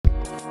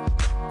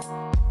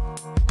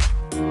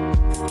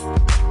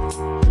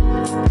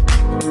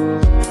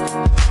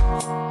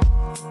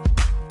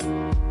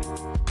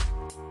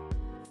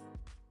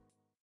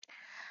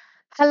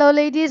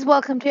ladies.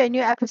 Welcome to a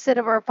new episode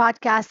of our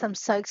podcast. I'm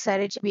so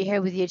excited to be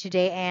here with you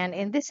today. And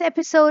in this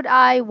episode,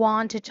 I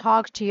want to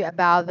talk to you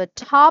about the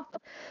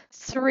top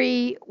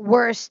three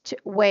worst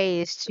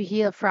ways to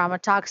heal from a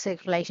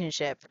toxic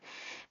relationship.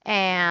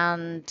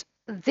 And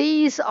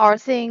these are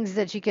things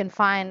that you can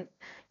find,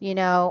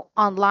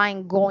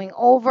 online going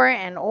over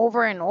and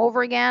over and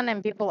over again.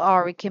 And people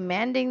are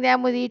recommending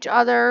them with each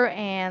other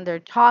and they're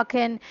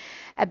talking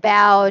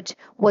about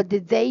what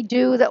did they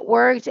do that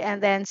worked.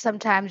 And then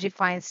sometimes you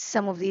find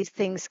some of these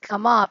things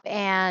come up.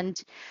 And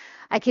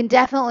I can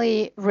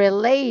definitely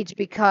relate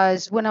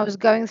because when I was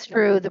going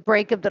through the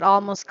breakup that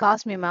almost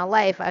cost me my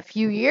life a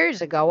few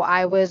years ago,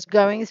 I was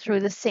going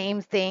through the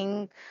same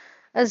thing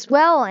as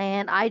well.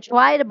 And I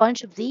tried a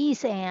bunch of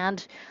these,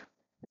 and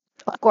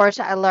of course,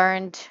 I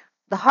learned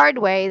the hard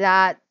way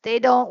that they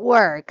don't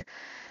work.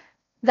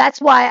 That's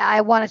why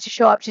I wanted to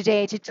show up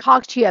today to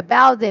talk to you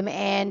about them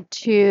and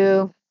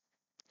to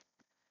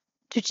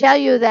tell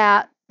you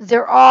that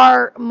there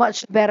are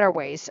much better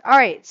ways. All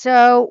right,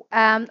 so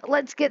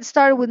let's get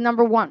started with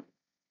number one.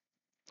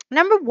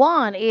 Number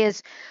one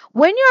is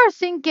when you're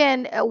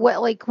thinking,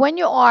 like when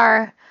you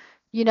are,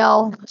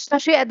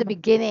 especially at the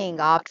beginning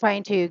of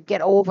trying to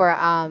get over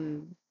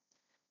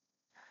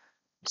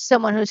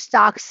someone who's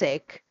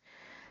toxic.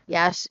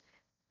 Yes,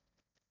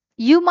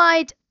 you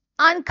might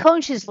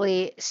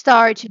unconsciously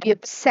start to be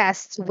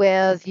obsessed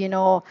with,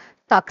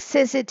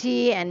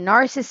 toxicity and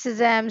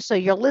narcissism. So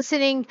you're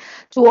listening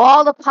to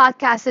all the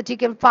podcasts that you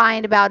can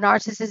find about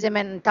narcissism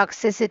and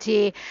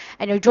toxicity,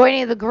 and you're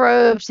joining the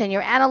groups and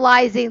you're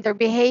analyzing their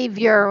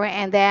behavior.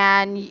 And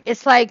then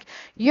it's like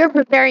you're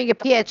preparing a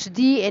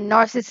PhD in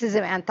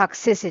narcissism and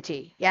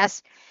toxicity.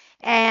 Yes.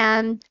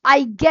 And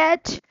I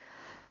get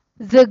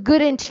the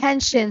good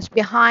intentions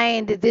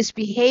behind this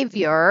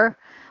behavior,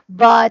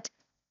 but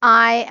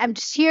I am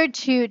just here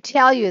to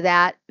tell you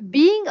that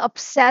being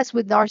obsessed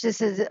with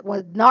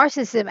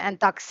narcissism and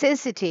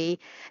toxicity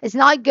is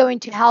not going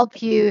to help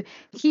you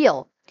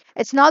heal.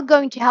 It's not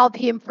going to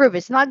help you improve.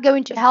 It's not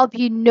going to help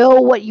you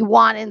know what you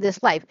want in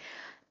this life.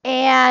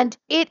 And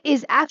it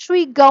is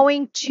actually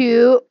going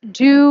to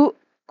do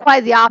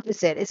quite the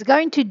opposite. It's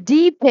going to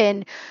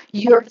deepen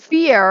your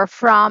fear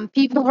from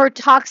people who are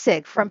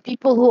toxic, from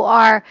people who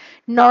are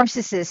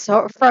narcissists,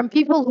 or from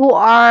people who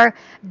are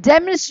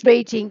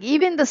demonstrating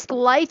even the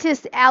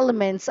slightest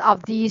elements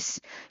of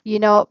these, you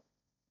know,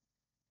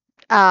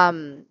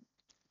 um,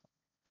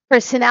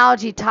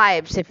 personality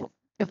types,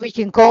 if we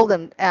can call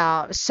them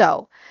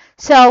so.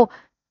 So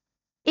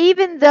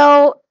even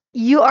though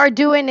you are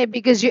doing it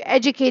because you're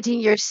educating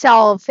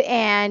yourself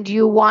and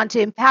you want to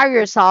empower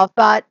yourself,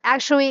 but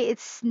actually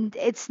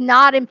it's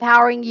not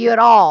empowering you at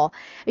all.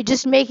 It's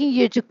just making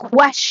you to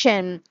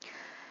question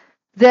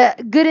the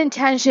good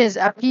intentions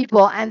of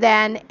people. And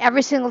then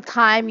every single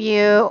time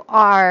you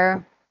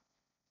are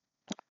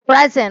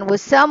present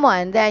with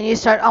someone, then you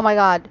start, oh my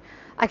God,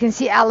 I can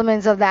see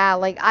elements of that.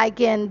 Like I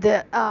can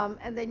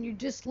and then you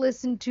just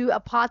listen to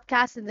a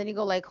podcast and then you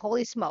go like,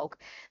 holy smoke,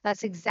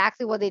 that's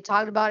exactly what they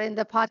talked about in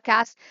the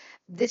podcast.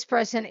 This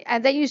person,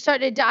 and then you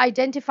started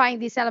identifying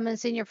these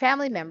elements in your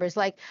family members,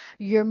 like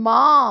your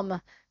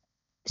mom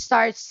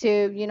starts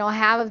to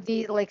have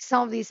the like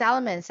some of these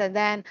elements, and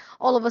then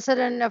all of a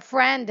sudden a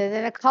friend and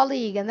then a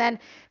colleague, and then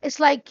it's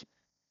like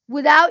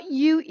without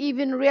you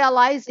even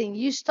realizing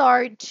you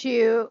start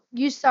to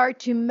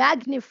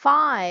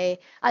magnify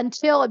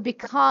until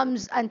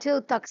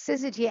until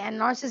toxicity and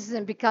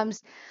narcissism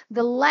becomes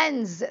the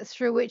lens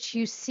through which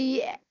you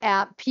see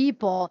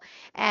people,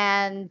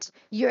 and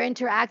you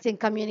interact and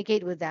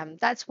communicate with them.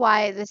 That's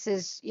why this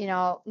is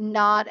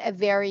not a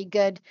very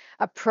good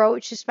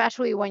approach,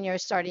 especially when you're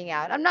starting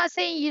out. I'm not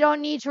saying you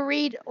don't need to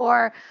read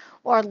or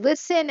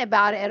listen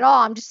about it at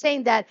all. I'm just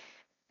saying that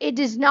it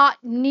does not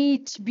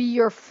need to be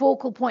your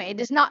focal point. It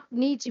does not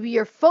need to be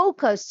your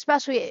focus,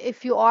 especially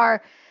if you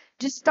are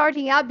just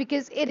starting out,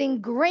 because it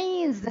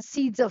ingrains the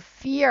seeds of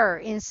fear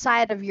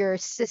inside of your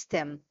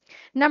system.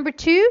 Number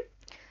two,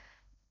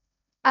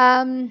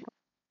 um,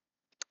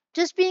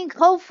 just being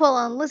hopeful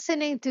and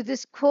listening to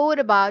this quote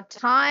about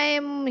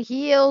time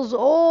heals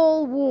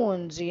all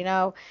wounds,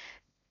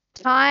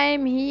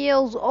 time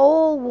heals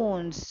all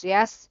wounds.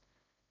 Yes.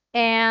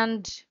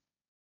 And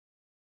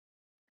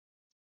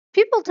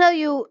people tell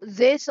you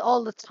this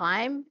all the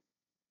time.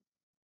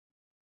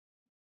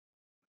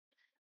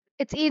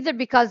 It's either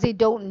because they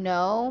don't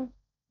know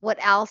what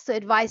else to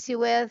advise you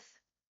with,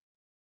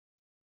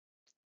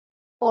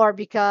 or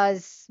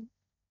because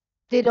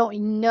they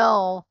don't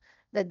know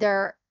that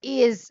there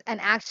is an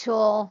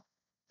actual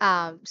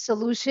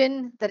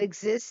solution that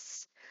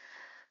exists,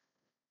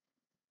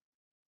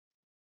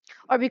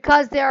 or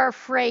because they're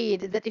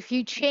afraid that if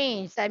you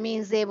change, that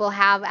means they will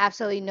have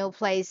absolutely no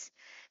place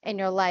in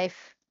your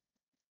life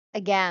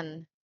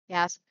again.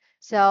 Yes.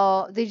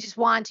 So they just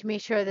want to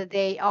make sure that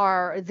they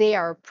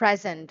are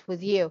present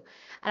with you.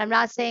 And I'm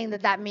not saying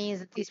that that means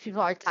that these people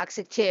are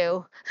toxic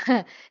too.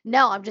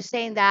 No, I'm just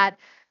saying that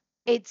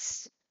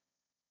it's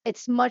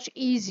it's much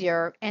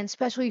easier, and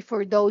especially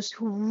for those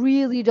who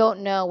really don't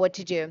know what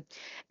to do.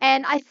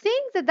 And I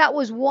think that that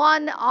was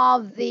one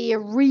of the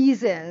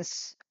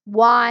reasons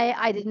why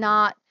I did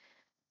not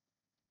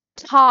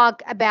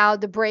talk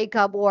about the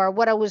breakup or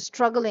what I was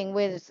struggling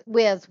with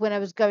when I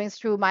was going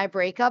through my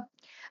breakup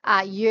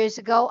years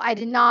ago. I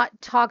did not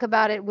talk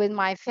about it with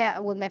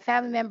with my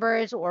family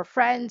members or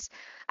friends.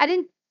 I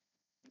didn't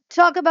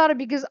talk about it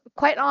because,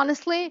 quite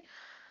honestly,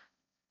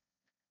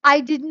 I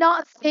did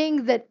not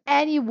think that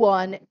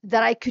anyone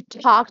that I could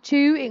talk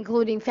to,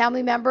 including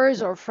family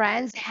members or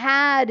friends,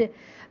 had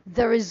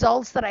the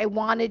results that I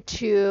wanted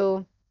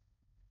to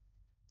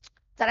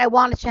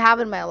have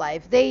in my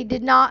life. They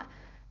did not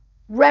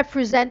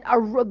represent a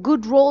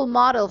good role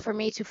model for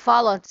me to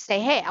follow, to say,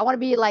 hey, I want to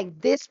be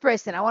like this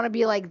person, I want to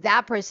be like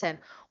that person,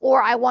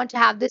 or I want to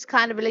have this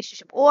kind of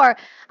relationship, or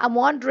I'm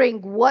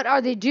wondering what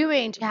are they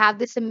doing to have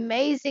this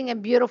amazing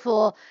and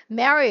beautiful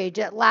marriage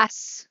that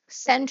lasts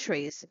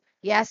centuries.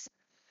 Yes.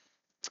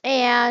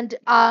 And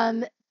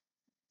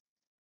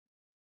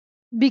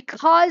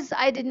because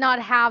I did not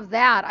have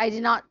that, I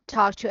did not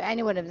talk to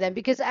any one of them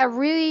because I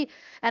really,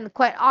 and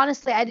quite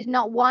honestly, I did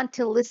not want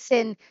to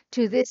listen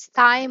to this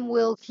time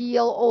will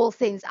heal all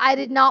things. I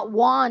did not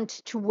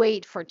want to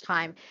wait for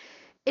time.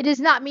 It does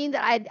not mean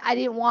that I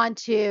didn't want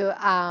to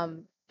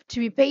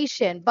be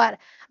patient, but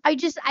I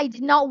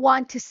did not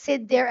want to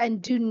sit there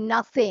and do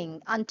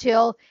nothing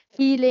until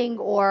healing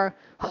or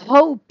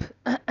hope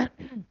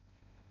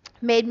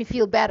made me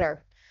feel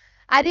better.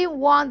 I didn't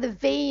want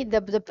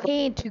the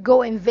pain to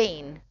go in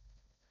vain.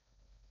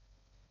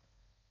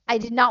 I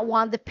did not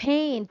want the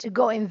pain to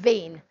go in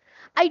vain.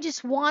 I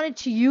just wanted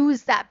to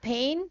use that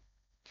pain.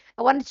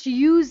 I wanted to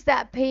use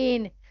that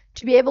pain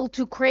to be able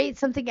to create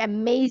something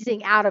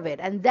amazing out of it.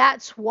 And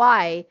that's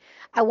why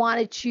I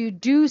wanted to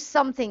do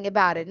something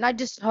about it, not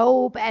just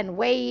hope and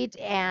wait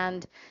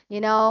and,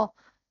 you know,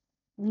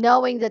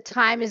 knowing that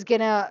time is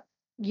gonna,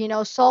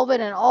 solve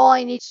it and all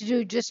I need to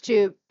do just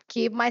to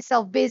keep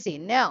myself busy.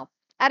 No,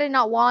 I did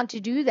not want to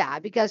do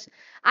that because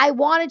I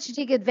wanted to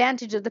take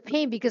advantage of the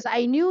pain because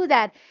I knew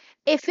that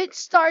if it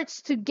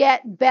starts to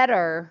get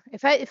better,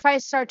 if I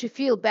start to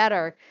feel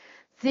better,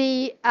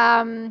 the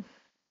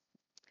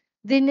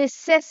the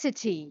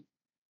necessity,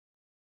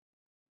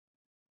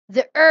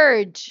 the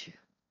urge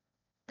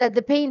that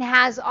the pain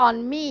has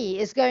on me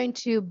is going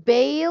to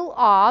bail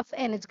off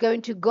and it's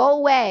going to go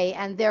away,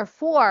 and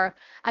therefore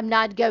I'm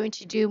not going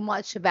to do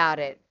much about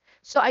it.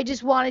 So I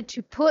just wanted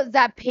to put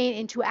that pain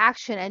into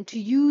action and to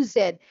use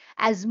it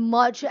as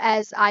much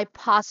as I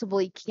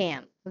possibly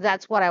can.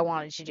 That's what I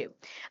wanted to do.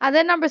 And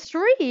then number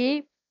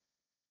three,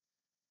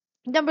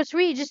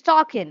 just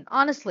talking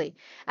honestly.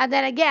 And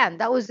then again,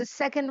 that was the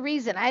second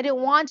reason I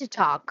didn't want to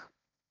talk.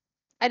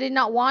 I did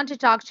not want to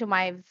talk to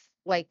my,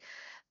 like,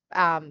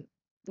 um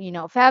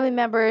family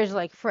members,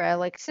 like, for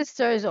like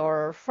sisters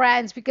or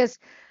friends, because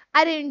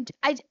I didn't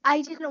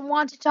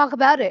want to talk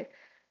about it.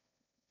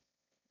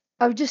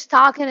 Of just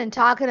talking and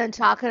talking and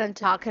talking and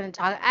talking and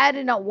talking. I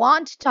did not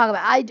want to talk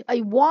about it. I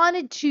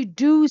wanted to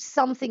do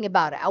something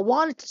about it. I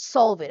wanted to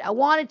solve it. I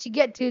wanted to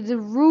get to the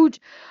root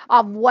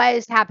of what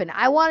has happened.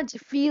 I wanted to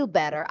feel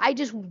better. I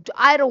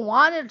don't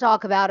want to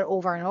talk about it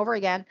over and over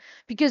again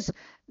because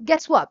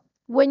guess what?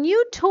 When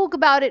you talk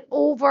about it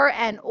over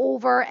and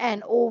over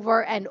and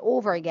over and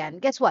over again,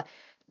 guess what?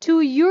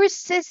 To your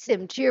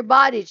system, to your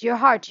body, to your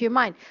heart, to your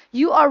mind,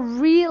 you are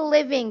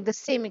reliving the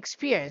same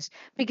experience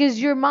because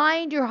your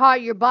mind, your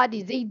heart, your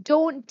body,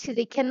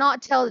 they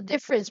cannot tell the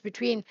difference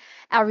between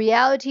a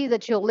reality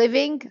that you're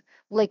living,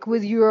 like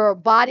with your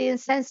body and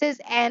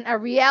senses, and a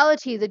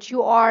reality that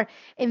you are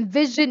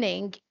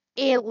envisioning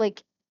it,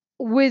 like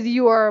with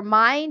your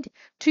mind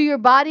to your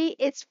body.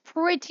 It's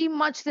pretty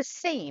much the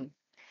same.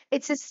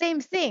 It's the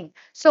same thing.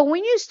 So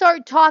when you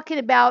start talking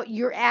about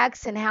your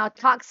ex and how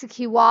toxic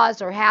he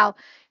was, or how,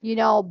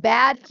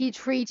 bad he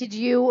treated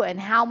you, and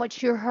how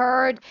much you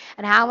hurt,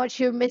 and how much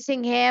you're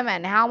missing him,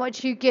 and how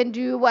much you can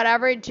do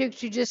whatever it took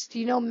to just,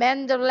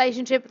 mend the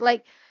relationship,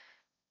 like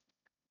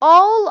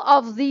all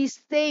of these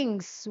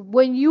things,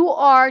 when you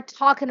are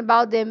talking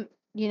about them,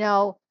 you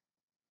know,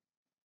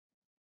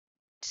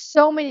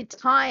 so many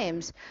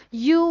times,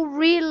 you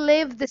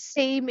relive the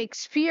same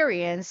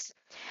experience,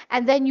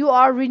 and then you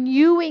are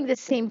renewing the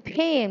same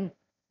pain,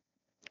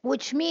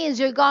 which means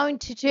you're going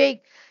to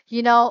take,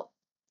 you know,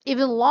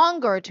 even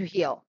longer to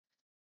heal.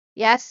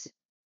 Yes.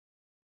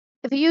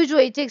 If it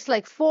usually takes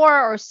like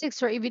 4 or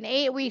 6 or even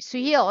 8 weeks to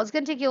heal, it's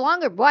going to take you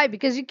longer. Why?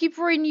 Because you keep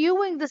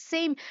renewing the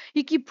same,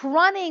 you keep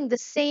running the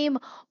same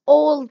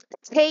old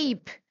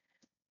tape,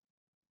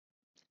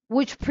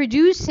 which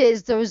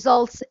produces the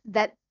results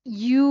that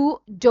you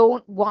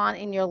don't want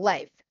in your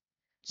life.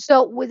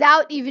 So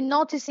without even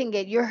noticing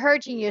it, you're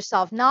hurting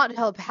yourself, not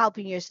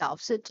helping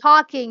yourself. So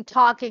talking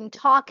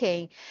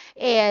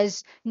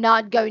is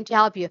not going to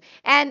help you.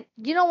 And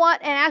you know what?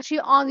 And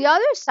actually, on the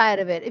other side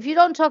of it, if you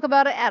don't talk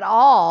about it at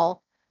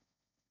all,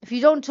 if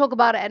you don't talk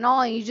about it at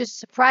all and you just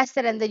suppress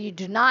it and then you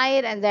deny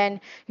it and then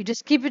you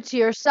just keep it to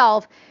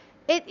yourself,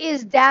 it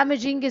is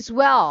damaging as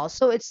well.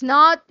 So it's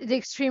not the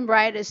extreme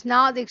right, it's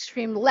not the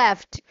extreme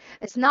left.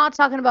 It's not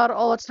talking about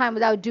all the time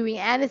without doing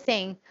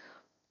anything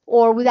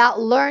or without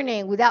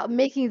learning, without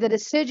making the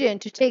decision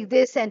to take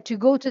this and to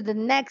go to the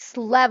next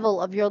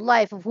level of your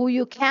life, of who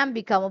you can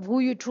become, of who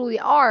you truly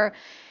are.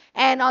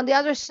 And on the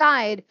other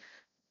side,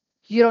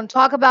 you don't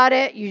talk about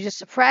it, you just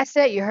suppress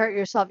it, you hurt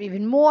yourself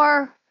even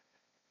more.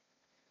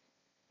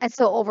 And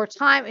so over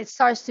time, it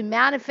starts to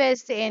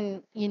manifest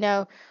in,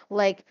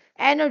 like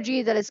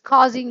energy that is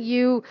causing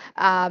you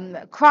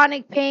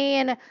chronic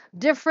pain,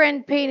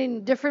 different pain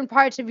in different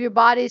parts of your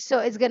body. So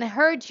it's going to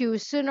hurt you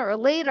sooner or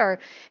later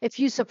if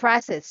you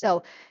suppress it.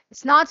 So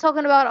it's not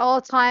talking about all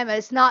the time, and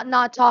it's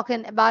not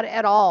talking about it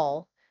at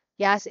all.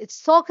 Yes,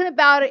 it's talking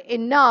about it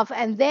enough.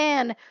 And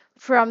then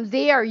from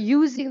there,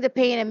 using the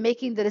pain and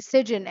making the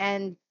decision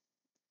and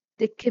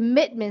the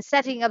commitment,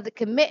 setting of the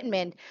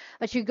commitment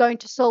that you're going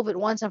to solve it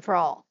once and for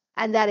all.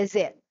 And that is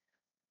it.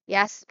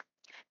 Yes.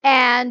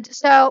 And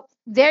so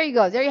there you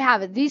go. There you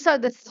have it. These are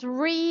the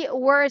three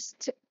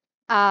worst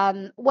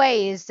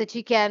ways that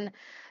you can,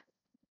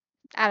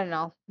 I don't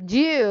know,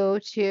 do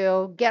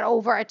to get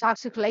over a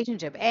toxic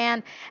relationship.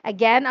 And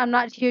again, I'm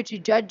not here to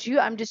judge you.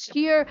 I'm just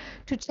here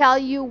to tell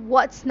you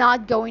what's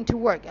not going to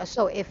work.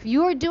 So if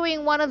you're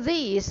doing one of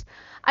these,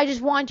 I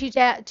just want you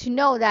to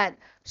know that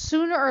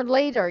sooner or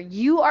later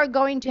you are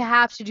going to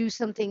have to do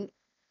something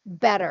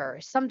better,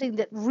 something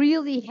that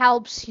really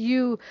helps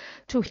you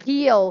to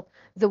heal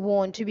the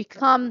wound, to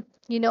become,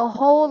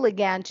 whole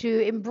again, to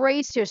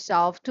embrace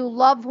yourself, to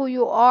love who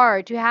you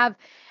are, to have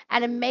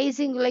an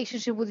amazing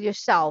relationship with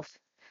yourself.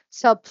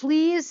 So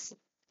please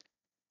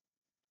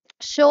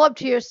show up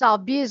to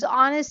yourself, be as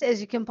honest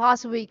as you can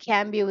possibly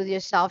can be with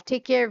yourself,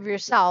 take care of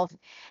yourself,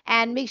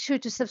 and make sure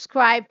to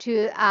subscribe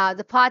to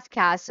the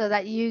podcast so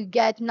that you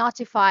get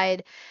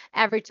notified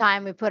every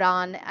time we put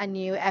on a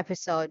new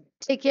episode.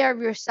 Take care of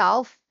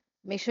yourself,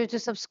 make sure to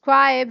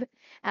subscribe,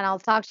 and I'll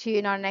talk to you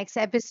in our next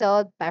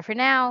episode. Bye for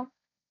now.